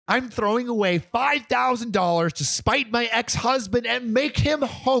I'm throwing away $5,000 to spite my ex-husband and make him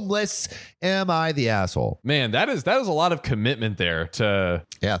homeless. Am I the asshole? Man, that is a lot of commitment there to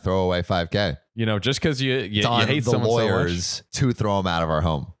throw away $5,000. Just because you hate the someone lawyers so much. to throw him out of our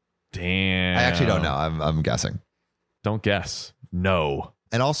home. Damn. I actually don't know. I'm guessing. Don't guess. No.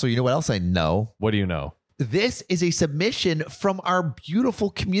 And also, you know what else I know? What do you know? This is a submission from our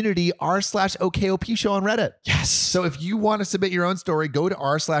beautiful community, r/OKOP show on Reddit. Yes. So if you want to submit your own story, go to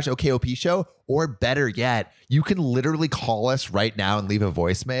r/OKOP show, or better yet, you can literally call us right now and leave a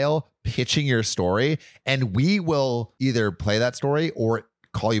voicemail pitching your story, and we will either play that story or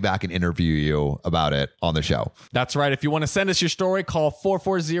call you back and interview you about it on the show. That's right. If you want to send us your story, call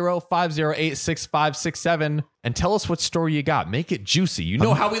 440-508-6567 and tell us what story you got. Make it juicy. You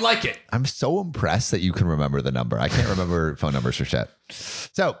know how we like it. I'm so impressed that you can remember the number. I can't remember phone numbers for shit.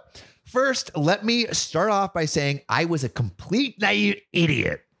 So first, let me start off by saying I was a complete naive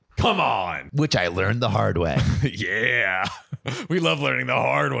idiot. Come on. Which I learned the hard way. Yeah. We love learning the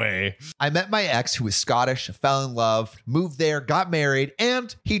hard way. I met my ex who was Scottish, fell in love, moved there, got married,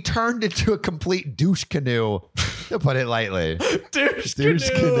 and he turned into a complete douche canoe, to put it lightly. Douche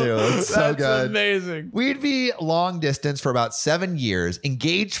canoe. It's so good. That's amazing. We'd be long distance for about 7 years,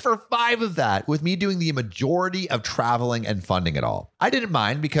 engaged for 5 of that, with me doing the majority of traveling and funding it all. I didn't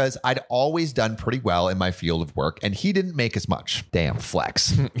mind because I'd always done pretty well in my field of work, and he didn't make as much. Damn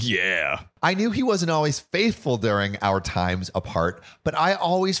flex. Yeah. I knew he wasn't always faithful during our times apart, but I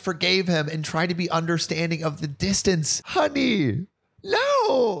always forgave him and tried to be understanding of the distance. Honey,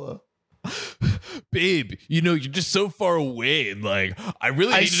 no. Babe, you're just so far away, and I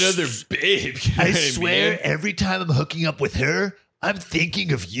really need another babe. You know I swear every time I'm hooking up with her, I'm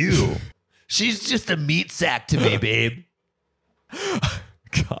thinking of you. She's just a meat sack to me, babe.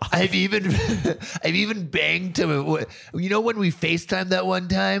 God. I've even banged to, when we FaceTimed that one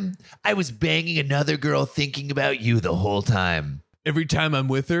time, I was banging another girl thinking about you the whole time. Every time I'm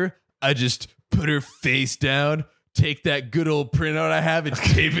with her, I just put her face down, take that good old printout I have and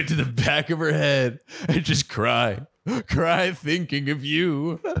tape it to the back of her head and just cry thinking of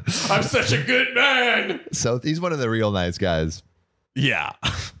you. I'm such a good man. So he's one of the real nice guys. Yeah.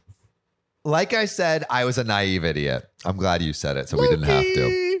 Like I said, I was a naive idiot. I'm glad you said it, so we didn't have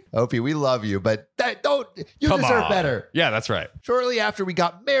to. Opie, we love you, but you deserve better. Yeah, that's right. Shortly after we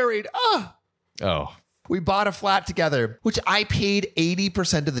got married, we bought a flat together, which I paid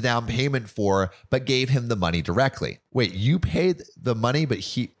 80% of the down payment for, but gave him the money directly. Wait, you paid the money, but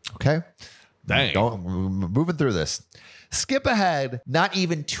okay? Dang. Moving through this. Skip ahead, not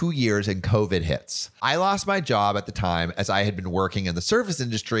even 2 years and COVID hits. I lost my job at the time as I had been working in the service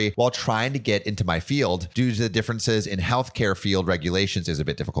industry while trying to get into my field due to the differences in healthcare field regulations is a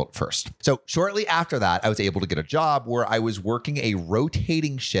bit difficult first. So shortly after that, I was able to get a job where I was working a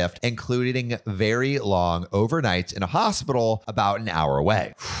rotating shift, including very long overnights in a hospital about an hour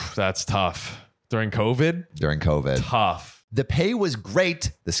away. That's tough. During COVID? During COVID. Tough. The pay was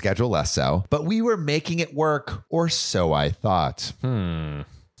great, the schedule less so, but we were making it work, or so I thought. Oh,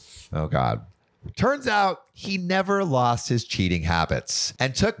 God. Turns out he never lost his cheating habits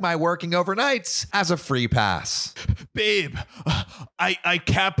and took my working overnights as a free pass. Babe, I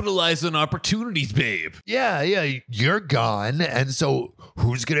capitalize on opportunities, babe. Yeah, you're gone, and so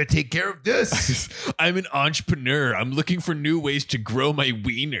who's going to take care of this? I'm an entrepreneur. I'm looking for new ways to grow my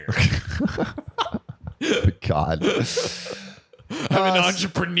wiener. God. I'm an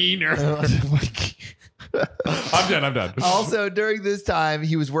entrepreneur. I'm done. Also, during this time,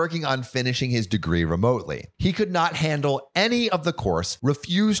 he was working on finishing his degree remotely. He could not handle any of the course,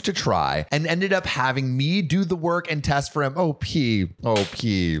 refused to try, and ended up having me do the work and test for him. OP.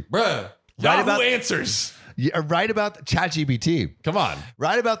 Bruh. Yahoo Answers. Yeah, right about ChatGPT. Come on.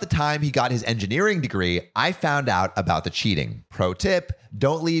 Right about the time he got his engineering degree, I found out about the cheating. Pro tip,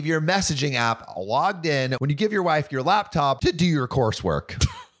 don't leave your messaging app logged in when you give your wife your laptop to do your coursework.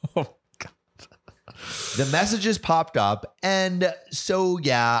 The messages popped up, and so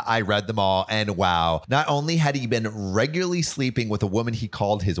I read them all, and wow, not only had he been regularly sleeping with a woman he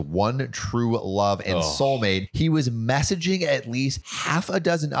called his one true love and soulmate, he was messaging at least half a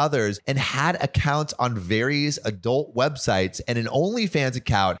dozen others and had accounts on various adult websites and an OnlyFans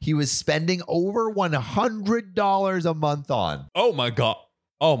account he was spending over $100 a month on. Oh my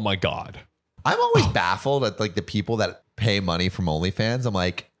God. I'm always baffled at the people that pay money from OnlyFans. I'm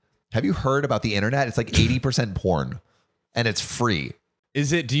like, have you heard about the internet? It's 80% porn and it's free.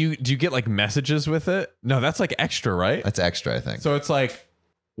 Is it, do you get messages with it? No, that's extra, right? That's extra, I think. So it's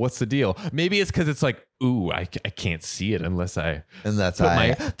what's the deal? Maybe it's because it's ooh, I can't see it unless I. And that's how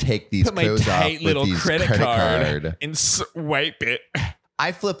I take these put my clothes tight off little with these credit card and swipe it.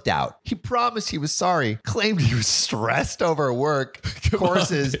 I flipped out. He promised he was sorry, claimed he was stressed over work,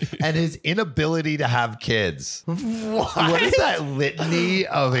 courses, and his inability to have kids. What is that litany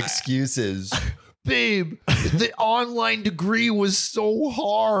of excuses? Babe, the online degree was so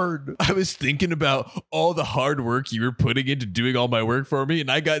hard. I was thinking about all the hard work you were putting into doing all my work for me,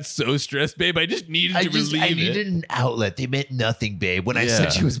 and I got so stressed, babe. I just needed to relieve it. I needed an outlet. They meant nothing, babe. When I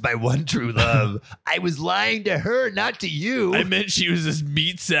said she was my one true love, I was lying to her, not to you. I meant she was this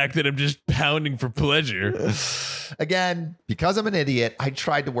meat sack that I'm just pounding for pleasure. Again, because I'm an idiot, I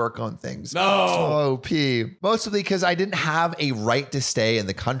tried to work on things. No. OP. Mostly because I didn't have a right to stay in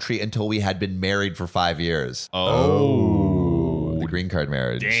the country until we had been married for 5 years. The green card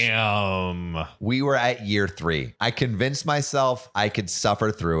marriage. Damn. We were at year 3. I convinced myself I could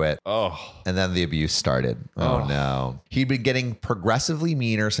suffer through it. And then the abuse started. Oh no. He'd been getting progressively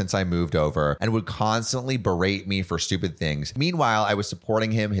meaner since I moved over and would constantly berate me for stupid things. Meanwhile, I was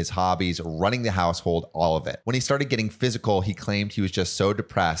supporting him, his hobbies, running the household, all of it. When he started getting physical, he claimed he was just so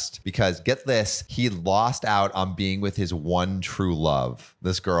depressed because, get this, he lost out on being with his one true love.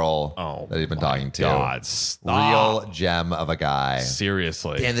 This girl that he'd been talking to. God, real gem of a guy.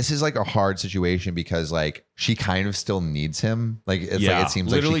 Seriously. And this is like a hard situation because like she kind of still needs him. Like it's like it seems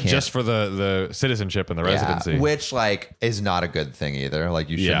literally like she can't, just for the citizenship and the residency, which like is not a good thing either. Like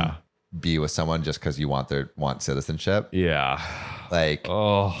you shouldn't be with someone just because you want citizenship. Yeah. Like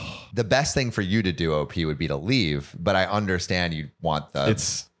the best thing for you to do, OP, would be to leave. But I understand you want the.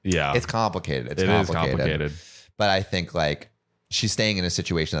 It's complicated. It is complicated. But I think like she's staying in a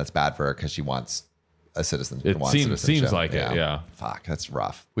situation that's bad for her because she wants a citizen. Seems like it. Yeah. Fuck, that's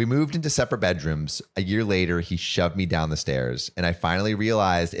rough. We moved into separate bedrooms. A year later, he shoved me down the stairs, and I finally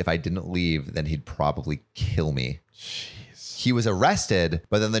realized if I didn't leave, then he'd probably kill me. He was arrested,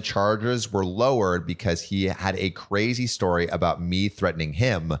 but then the charges were lowered because he had a crazy story about me threatening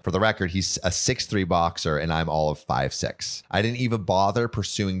him. For the record, he's a 6'3" boxer and I'm all of 5'6". I didn't even bother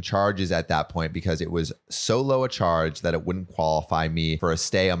pursuing charges at that point because it was so low a charge that it wouldn't qualify me for a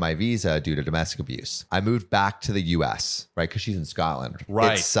stay on my visa due to domestic abuse. I moved back to the US, right? Because she's in Scotland.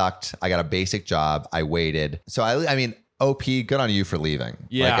 Right. It sucked. I got a basic job. I waited. So I mean, OP, good on you for leaving.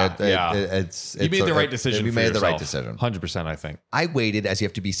 Yeah, you made the right decision. You made the right decision. 100%, I think. I waited, as you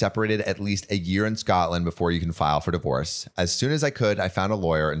have to be separated at least a year in Scotland before you can file for divorce. As soon as I could, I found a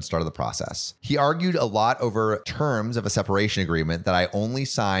lawyer and started the process. He argued a lot over terms of a separation agreement that I only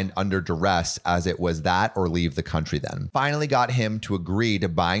signed under duress, as it was that or leave the country then. Finally got him to agree to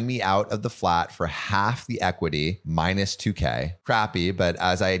buying me out of the flat for half the equity, minus $2,000. Crappy, but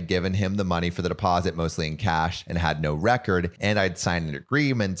as I had given him the money for the deposit, mostly in cash, and had no record, and I'd signed an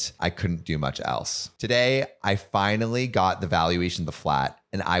agreement, I couldn't do much else. Today, I finally got the valuation of the flat,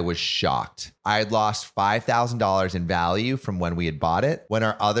 and I was shocked. I had lost $5,000 in value from when we had bought it, when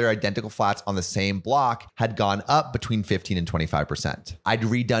our other identical flats on the same block had gone up between 15 and 25%. I'd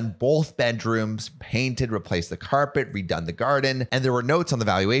redone both bedrooms, painted, replaced the carpet, redone the garden, and there were notes on the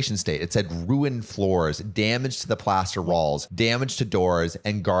valuation state. It said ruined floors, damage to the plaster walls, damage to doors,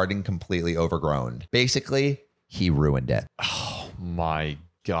 and garden completely overgrown. Basically, he ruined it. Oh my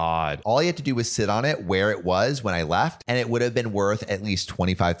God. All he had to do was sit on it where it was when I left, and it would have been worth at least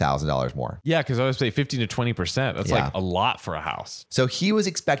 $25,000 more. Yeah, because I would say 15 to 20%. That's like a lot for a house. So he was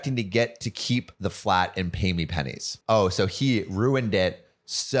expecting to get to keep the flat and pay me pennies. Oh, so he ruined it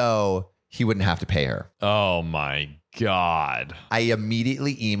so he wouldn't have to pay her. Oh my God. I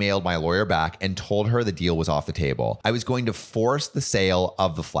immediately emailed my lawyer back and told her the deal was off the table. I was going to force the sale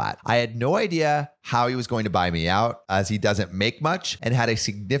of the flat. I had no idea how he was going to buy me out, as he doesn't make much and had a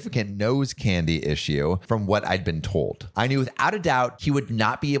significant nose candy issue from what I'd been told. I knew without a doubt he would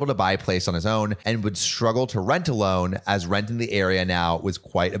not be able to buy a place on his own and would struggle to rent alone, as rent in the area now was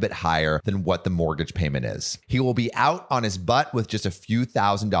quite a bit higher than what the mortgage payment is. He will be out on his butt with just a few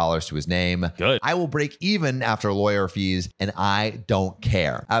 $1,000s to his name. Good. I will break even after lawyer fees, and I don't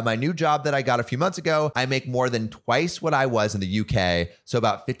care. At my new job that I got a few months ago, I make more than twice what I was in the UK, so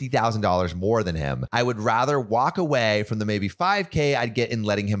about $50,000 more than him. I would rather walk away from the maybe $5,000 I'd get in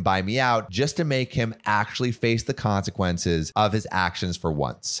letting him buy me out, just to make him actually face the consequences of his actions for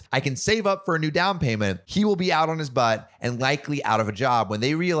once. I can save up for a new down payment. He will be out on his butt and likely out of a job when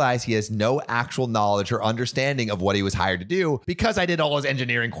they realize he has no actual knowledge or understanding of what he was hired to do, because I did all his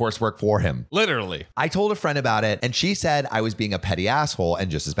engineering coursework for him. Literally. I told a friend about it, and she said I was being a petty asshole and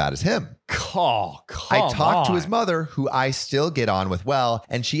just as bad as him. I talked to his mother, who I still get on with well,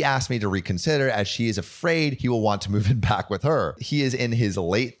 and she asked me to reconsider as she is afraid he will want to move in back with her. He is in his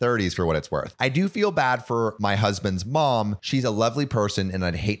late 30s for what it's worth. I do feel bad for my husband's mom. She's a lovely person and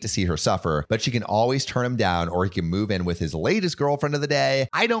I'd hate to see her suffer, but she can always turn him down or he can move in with his latest girlfriend of the day.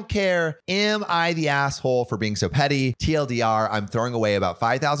 I don't care. Am I the asshole for being so petty? TLDR, I'm throwing away about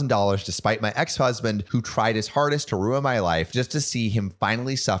 $5,000 despite my ex-husband who tried his hardest to ruin my life just to see him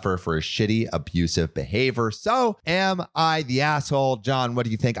finally suffer for his shitty, abusive behavior. So am I the asshole? John, what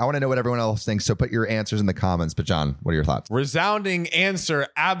do you think? I want to know what everyone else thinks, so put your answers in the comments. But John, what are your thoughts? Resounding answer,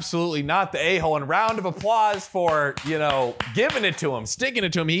 absolutely not the a-hole. And round of applause for, giving it to him, sticking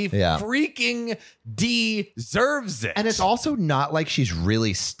it to him. He freaking deserves it. And it's also not like she's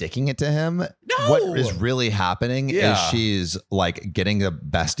really sticking it to him. No. What is really happening is she's like getting the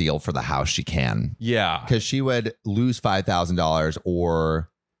best deal for the house she can. Yeah. Because she would lose $5,000 or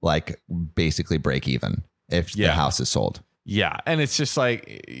like basically break even if the house is sold. Yeah. And it's just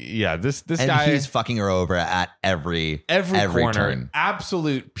like, this and guy. He's fucking her over at every corner. Turn.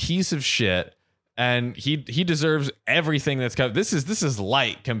 Absolute piece of shit. And he deserves everything that's coming. This is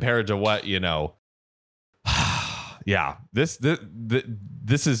light compared to what, yeah, this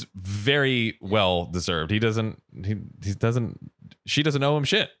is very well deserved. She doesn't owe him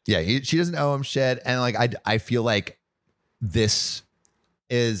shit. Yeah, she doesn't owe him shit. And like, I feel like this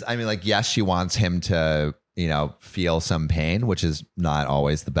is, yes, she wants him to, feel some pain, which is not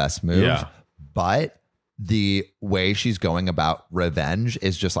always the best move. Yeah. But the way she's going about revenge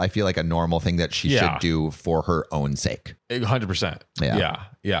is just, I feel like a normal thing that she should do for her own sake. 100%.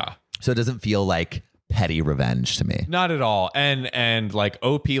 Yeah. So it doesn't feel like petty revenge to me. Not at all. And like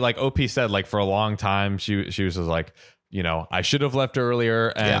OP said, like for a long time, she was just like, I should have left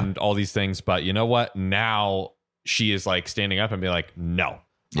earlier and all these things. But you know what? Now she is like standing up and being like, no,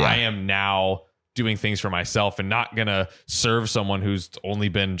 I am now doing things for myself and not gonna serve someone who's only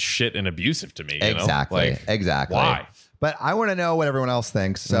been shit and abusive to me. Exactly. Why? But I want to know what everyone else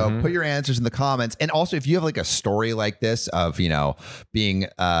thinks. So put your answers in the comments. And also, if you have like a story like this of, being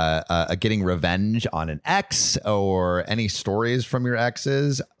getting revenge on an ex or any stories from your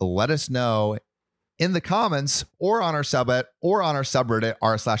exes, let us know in the comments or on our subreddit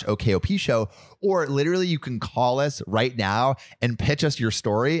r/OKOP show, or literally you can call us right now and pitch us your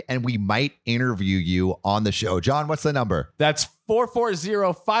story and we might interview you on the show. John, what's the number? That's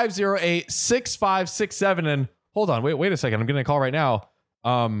 440-508-6567. And hold on, wait a second. I'm getting a call right now.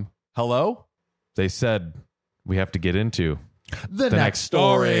 Hello? They said we have to get into the next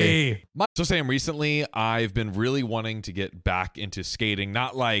story. So Sam, recently I've been really wanting to get back into skating,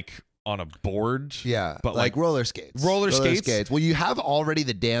 not like on a board, but like roller skates. Roller skates. Well, you have already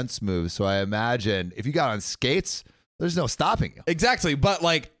the dance moves, so I imagine if you got on skates, there's no stopping you. Exactly. But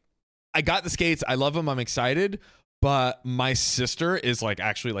like, I got the skates. I love them. I'm excited. But my sister is like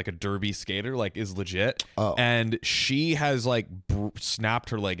actually like a derby skater, like is legit. Oh. And she has like snapped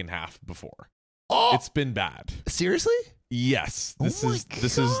her leg in half before. Oh, it's been bad. Seriously? This is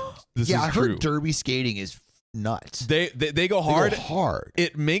I true. heard derby skating is nuts. They go hard. They go hard.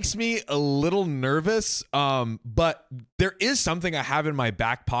 It makes me a little nervous. But there is something I have in my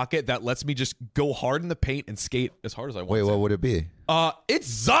back pocket that lets me just go hard in the paint and skate as hard as I want. Wait, what would it be? It's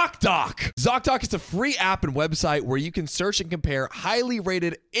ZocDoc. ZocDoc is a free app and website where you can search and compare highly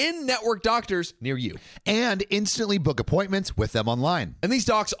rated in-network doctors near you. And instantly book appointments with them online. And these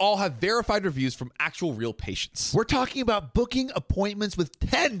docs all have verified reviews from actual real patients. We're talking about booking appointments with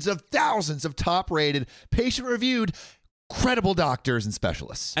tens of thousands of top-rated, patient-reviewed, credible doctors and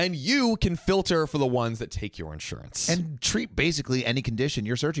specialists. And you can filter for the ones that take your insurance. And treat basically any condition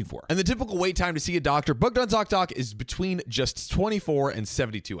you're searching for. And the typical wait time to see a doctor booked on ZocDoc is between just 24 and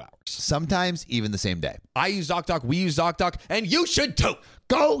 72 hours. Sometimes even the same day. I use ZocDoc, we use ZocDoc, and you should too.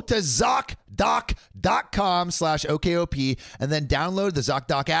 Go to ZocDoc.com/OKOP and then download the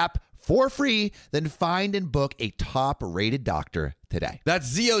ZocDoc app for free, then find and book a top-rated doctor today.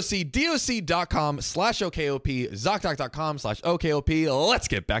 That's ZocDoc.com/OKOP, ZocDoc.com/OKOP. Let's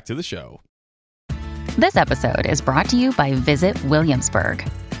get back to the show. This episode is brought to you by Visit Williamsburg.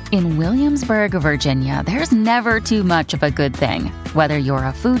 In Williamsburg, Virginia, there's never too much of a good thing. Whether you're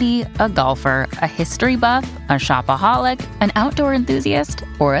a foodie, a golfer, a history buff, a shopaholic, an outdoor enthusiast,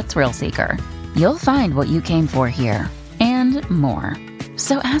 or a thrill seeker, you'll find what you came for here and more.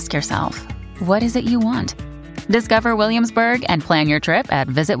 So ask yourself, what is it you want? Discover Williamsburg and plan your trip at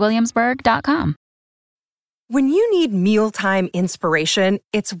visitwilliamsburg.com. When you need mealtime inspiration,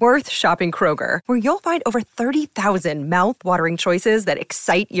 it's worth shopping Kroger, where you'll find over 30,000 mouth-watering choices that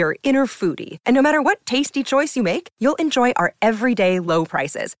excite your inner foodie. And no matter what tasty choice you make, you'll enjoy our everyday low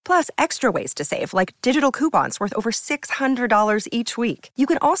prices, plus extra ways to save, like digital coupons worth over $600 each week. You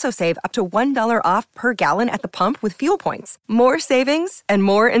can also save up to $1 off per gallon at the pump with fuel points. More savings and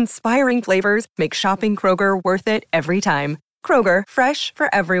more inspiring flavors make shopping Kroger worth it every time. Kroger, fresh for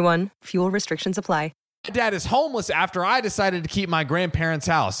everyone. Fuel restrictions apply. My dad is homeless after I decided to keep my grandparents'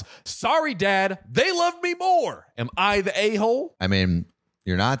 house. Sorry, Dad. They love me more. Am I the a-hole? I mean,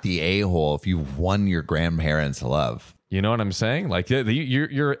 you're not the a-hole if you've won your grandparents' love. You know what I'm saying? Like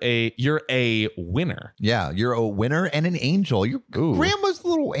you're a winner. Yeah, you're a winner and an angel. Your grandma's a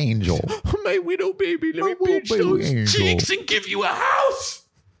little angel. My widow baby, let me pinch those cheeks and give you a house.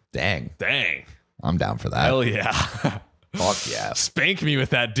 Dang. I'm down for that. Hell yeah. Fuck yeah. Spank me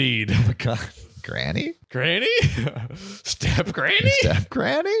with that deed. Oh my God. Granny? Step Granny? Hey,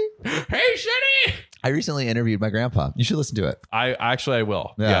 Shitty! I recently interviewed my grandpa. You should listen to it. I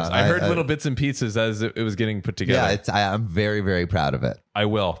will. Yeah, yes, I heard little bits and pieces as it was getting put together. Yeah, I'm very, very proud of it. I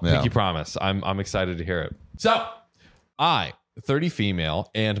will. Yeah. Pinky promise. I'm excited to hear it. So, I, 30 female,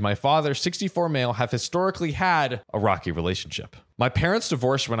 and my father, 64 male, have historically had a rocky relationship. My parents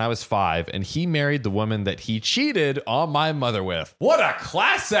divorced when I was 5, and he married the woman that he cheated on my mother with. What a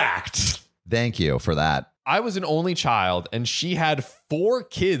class act! Thank you for that. I was an only child, and she had 4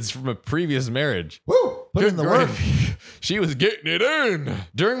 kids from a previous marriage. Woo! Put in the work. She was getting it in.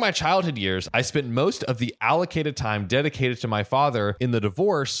 During my childhood years, I spent most of the allocated time dedicated to my father in the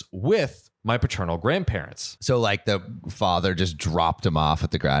divorce with my paternal grandparents. So like the father just dropped him off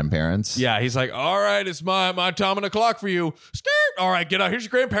at the grandparents? Yeah, he's like, all right, it's my time on the clock for you. Skirt. All right, get out. Here's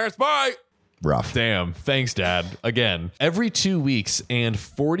your grandparents. Bye. Rough. Damn. Thanks, Dad. Again, every 2 weeks and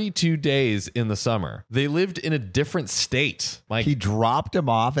 42 days in the summer, they lived in a different state. Like, he dropped him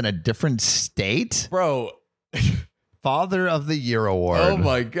off in a different state? Bro. Father of the Year award. Oh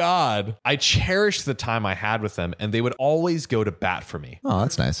my God. I cherished the time I had with them, and they would always go to bat for me. Oh,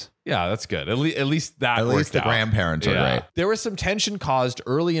 that's nice. Yeah, that's good. At least that At worked least the out. grandparents are great. There was some tension caused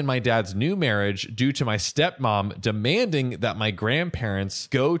early in my dad's new marriage due to my stepmom demanding that my grandparents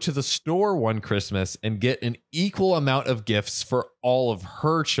go to the store one Christmas and get an equal amount of gifts for all of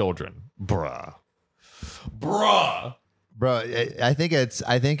her children. Bruh. Bro, I think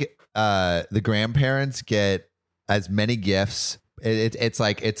the grandparents get as many gifts.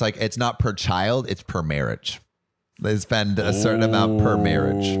 It's not per child, it's per marriage. They spend a certain amount per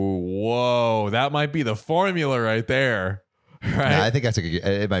marriage. Whoa, that might be the formula right there. Right? Yeah, I think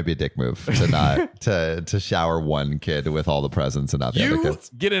it might be a dick move to not to shower one kid with all the presents and not the other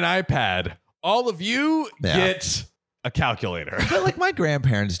kids. Get an iPad. All of you get a calculator. But like my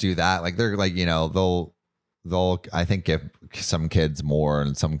grandparents do that. Like they're like, they'll I think give some kids more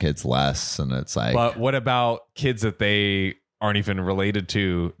and some kids less, and it's like. But what about kids that they aren't even related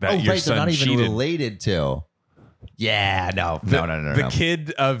to that your son they're not cheated? even related to. Yeah, no. The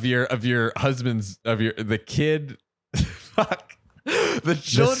kid of your husband's the kid fuck. The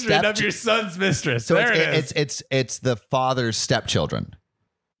children of your son's mistress. So there it's the father's stepchildren.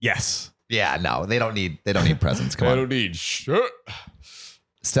 Yes. Yeah, no, they don't need presents. Come I on. don't need shit.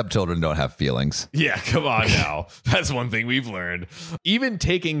 Stepchildren don't have feelings. Yeah, come on now. That's one thing we've learned. Even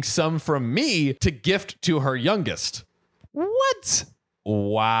taking some from me to gift to her youngest. What?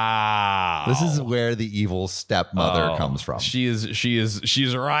 Wow. This is where the evil stepmother comes from.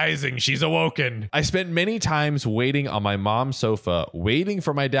 She's rising. She's awoken. I spent many times waiting on my mom's sofa, waiting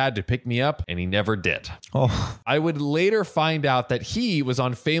for my dad to pick me up, and he never did. Oh. I would later find out that he was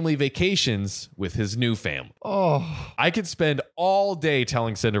on family vacations with his new family. Oh. I could spend all day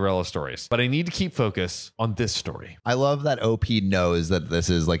telling Cinderella stories, but I need to keep focus on this story. I love that OP knows that this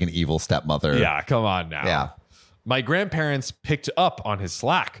is like an evil stepmother. Yeah, come on now. Yeah. My grandparents picked up on his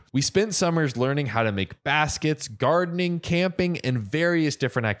slack. We spent summers learning how to make baskets, gardening, camping, and various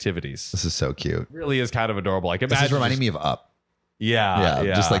different activities. This is so cute. It really is kind of adorable. Like, this is reminding me of Up. Yeah.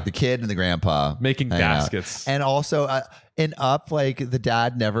 Just like the kid and the grandpa making baskets. And also in Up, like the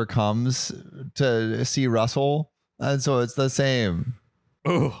dad never comes to see Russell. And so it's the same.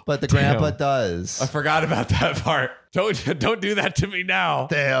 Ooh, but the grandpa does. I forgot about that part. Don't do that to me now.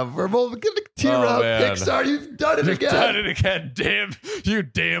 Damn, we're both gonna tear up. Man. Pixar, you've done it again. Done it again. Damn, you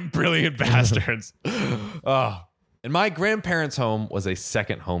damn brilliant bastards. Oh. And my grandparents' home was a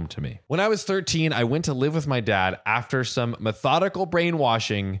second home to me. When I was 13, I went to live with my dad after some methodical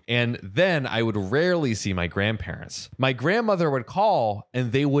brainwashing, and then I would rarely see my grandparents. My grandmother would call,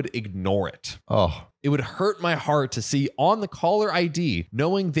 and they would ignore it. Oh. It would hurt my heart to see on the caller ID,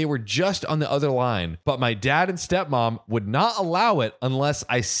 knowing they were just on the other line, but my dad and stepmom would not allow it unless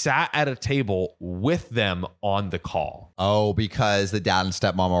I sat at a table with them on the call. Oh, because the dad and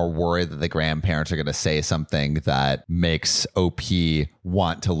stepmom are worried that the grandparents are going to say something that makes OP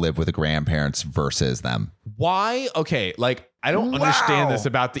want to live with the grandparents versus them. Why? Okay, like, I don't understand this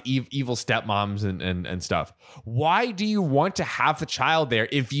about the evil stepmoms and stuff. Why do you want to have the child there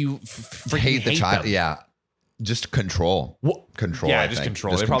if you hate the child? Them? Yeah. Just control. Control. Yeah, just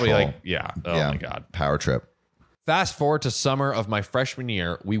control. They probably Oh my God. Power trip. Fast forward to summer of my freshman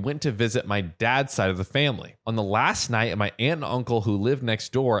year, we went to visit my dad's side of the family. On the last night, my aunt and uncle who lived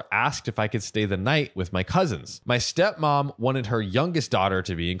next door asked if I could stay the night with my cousins. My stepmom wanted her youngest daughter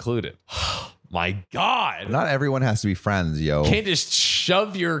to be included. My God. Not everyone has to be friends, yo. Can't just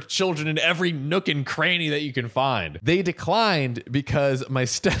shove your children in every nook and cranny that you can find. They declined because my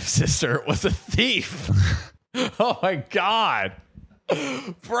stepsister was a thief. Oh my God.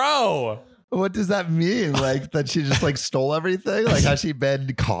 Bro. What does that mean? Like that she just like stole everything? Like has she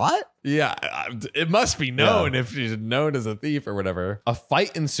been caught? Yeah, it must be known if she's known as a thief or whatever. A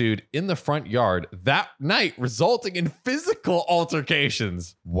fight ensued in the front yard that night, resulting in physical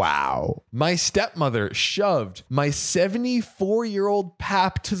altercations. Wow. My stepmother shoved my 74-year-old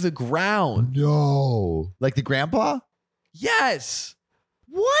pap to the ground. No. Like the grandpa? Yes.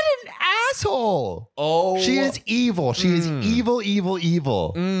 What an asshole. Oh. She is evil. She is evil, evil,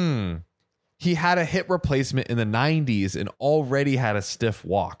 evil. He had a hip replacement in the 90s and already had a stiff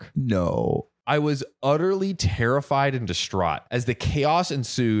walk. No. I was utterly terrified and distraught. As the chaos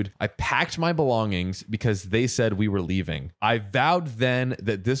ensued, I packed my belongings because they said we were leaving. I vowed then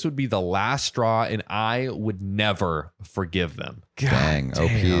that this would be the last straw and I would never forgive them. Dang,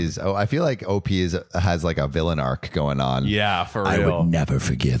 OP's. Oh, I feel like OP's has like a villain arc going on. Yeah, for real. I would never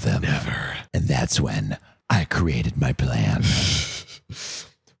forgive them. Never. And that's when I created my plan.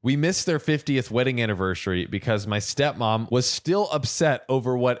 We missed their 50th wedding anniversary because my stepmom was still upset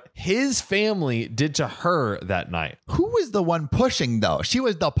over what his family did to her that night. Who was the one pushing though? She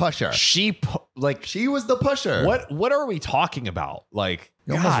was the pusher. She was the pusher. What are we talking about? Like,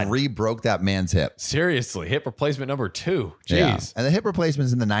 you almost re-broke that man's hip. Seriously, hip replacement number 2. Jeez. Yeah. And the hip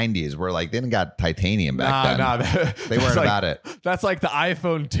replacements in the 90s were like, they didn't got titanium back then. They weren't like, about it. That's like the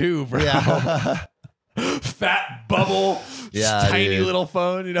iPhone 2, bro. Yeah. Fat bubble, tiny little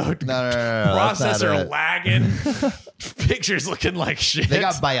phone, No, processor lagging, pictures looking like shit. They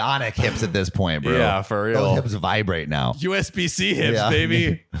got bionic hips at this point, bro. Yeah, for real. Those hips vibrate now. USB-C hips,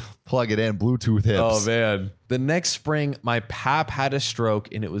 baby. Plug it in, Bluetooth hips. Oh, man. The next spring, my pap had a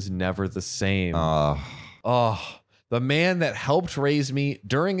stroke and it was never the same. The man that helped raise me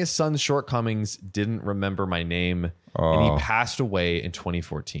during his son's shortcomings didn't remember my name, and he passed away in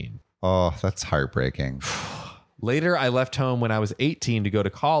 2014. Oh, that's heartbreaking. Later, I left home when I was 18 to go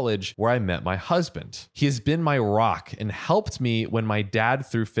to college, where I met my husband. He has been my rock and helped me when my dad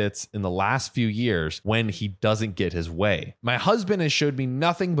threw fits in the last few years when he doesn't get his way. My husband has showed me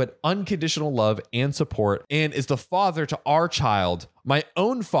nothing but unconditional love and support and is the father to our child my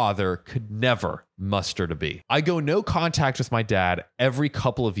own father could never muster to be. I go no contact with my dad every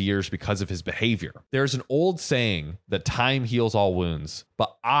couple of years because of his behavior. There's an old saying that time heals all wounds,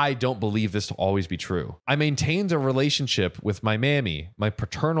 but I don't believe this to always be true. I maintained a relationship with my mammy, my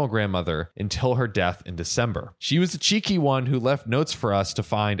paternal grandmother, until her death in December. She was the cheeky one who left notes for us to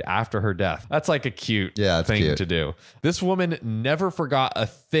find after her death. That's like a cute thing to do. This woman never forgot a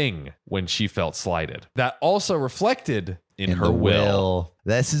thing when she felt slighted. That also reflected in her will.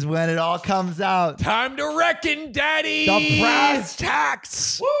 This is when it all comes out. Time to reckon, daddy. The brass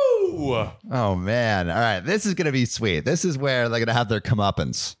tacks. Woo! Oh, man. All right. This is going to be sweet. This is where they're going to have their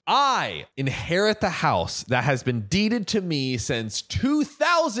comeuppance. I inherit the house that has been deeded to me since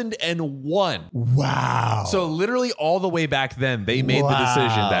 2001. Wow. So literally all the way back then, they made the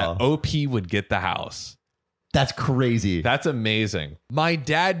decision that OP would get the house. That's crazy. That's amazing. My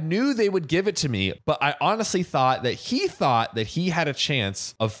dad knew they would give it to me, but I honestly thought that he had a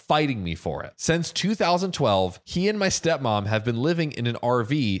chance of fighting me for it. Since 2012, he and my stepmom have been living in an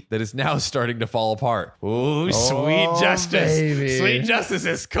RV that is now starting to fall apart. Ooh, sweet justice. Baby. Sweet justice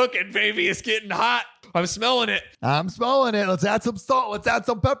is cooking, baby. It's getting hot. I'm smelling it. I'm smelling it. Let's add some salt. Let's add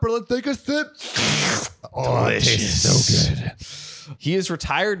some pepper. Let's take a sip. Oh, it tastes so good. He is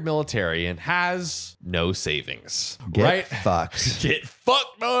retired military and has no savings. Get fucked. Get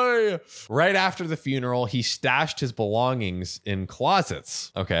fucked, boy. Right after the funeral, he stashed his belongings in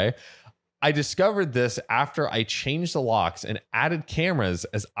closets. Okay. I discovered this after I changed the locks and added cameras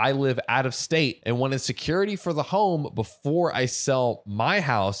as I live out of state and wanted security for the home before I sell my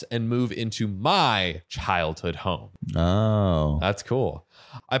house and move into my childhood home. Oh. That's cool.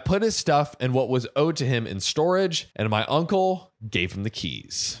 I put his stuff and what was owed to him in storage, and my uncle gave him the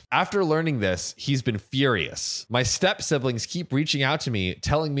keys. After learning this, he's been furious. My step siblings keep reaching out to me,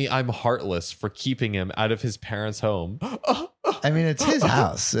 telling me I'm heartless for keeping him out of his parents' home. I mean, it's his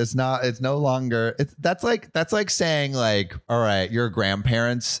house. It's no longer, that's like saying like, all right, your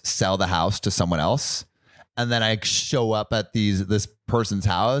grandparents sell the house to someone else. And then I show up at this person's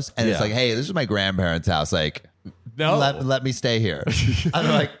house and it's like, hey, this is my grandparents' house. Like, no, let me stay here. I'm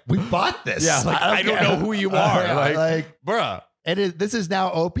like, we bought this. Yeah, like, I don't know who you are. Like, bruh. This is now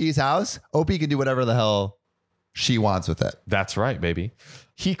OP's house. OP can do whatever the hell she wants with it. That's right, baby.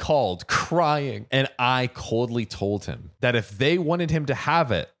 He called crying, and I coldly told him that if they wanted him to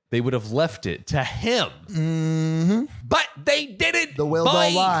have it, they would have left it to him. Mm-hmm. But they didn't. The will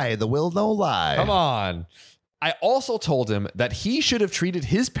don't lie. The will don't lie. Come on. I also told him that he should have treated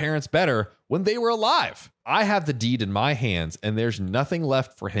his parents better when they were alive. I have the deed in my hands, and there's nothing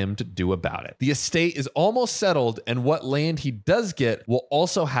left for him to do about it. The estate is almost settled, and what land he does get will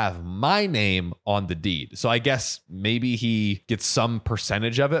also have my name on the deed. So I guess maybe he gets some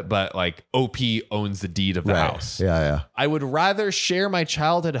percentage of it, but like OP owns the deed of the house. Yeah. I would rather share my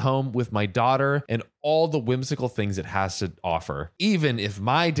childhood home with my daughter and all the whimsical things it has to offer, even if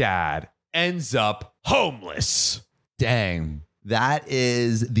my dad ends up homeless. Dang. That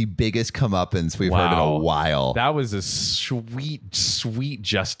is the biggest comeuppance we've heard in a while. That was a sweet, sweet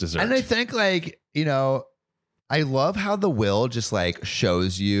just dessert. And I think like, I love how the will just like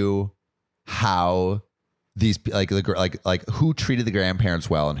shows you how these like who treated the grandparents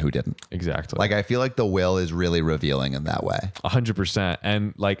well and who didn't. Exactly. Like I feel like the will is really revealing in that way. 100%.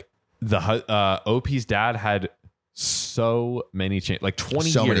 And like the OP's dad had so many chances, like 20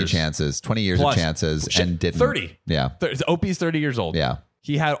 years. So many chances, 20 years plus, of chances and didn't. 30. Yeah. OP's 30 years old. Yeah.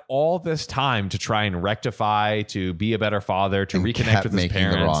 He had all this time to try and rectify, to be a better father, to reconnect with his parents. Kept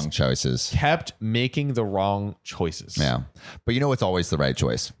making the wrong choices. Kept making the wrong choices. Yeah. But you know what's always the right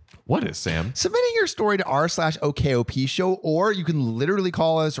choice? What is, Sam? Submitting your story to r/OKOP show, or you can literally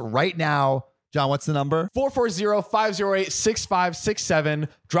call us right now. John, what's the number? 440-508-6567.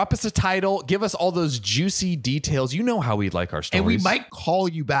 Drop us a title. Give us all those juicy details. You know how we like our stories. And we might call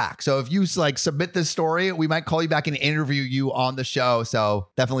you back. So if you like submit this story, we might call you back and interview you on the show. So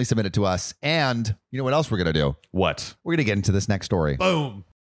definitely submit it to us. And you know what else we're going to do? What? We're going to get into this next story. Boom.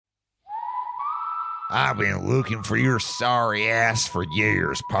 I've been looking for your sorry ass for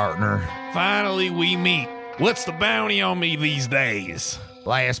years, partner. Finally, we meet. What's the bounty on me these days?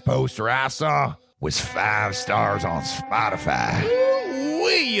 Last poster I saw was 5 stars on Spotify.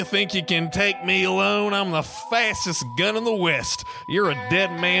 Ooh-wee, you think you can take me alone? I'm the fastest gun in the West. You're a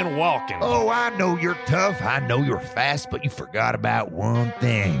dead man walking. Oh, I know you're tough. I know you're fast, but you forgot about one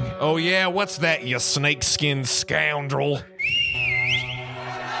thing. Oh, yeah? What's that, you snakeskin scoundrel?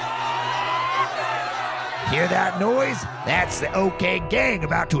 Hear that noise? That's the OK Gang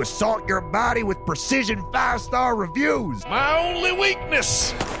about to assault your body with precision 5-star reviews. My only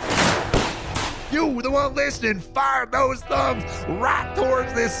weakness. You, the one listening, fire those thumbs right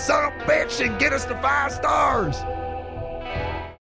towards this son of a bitch and get us to 5 stars.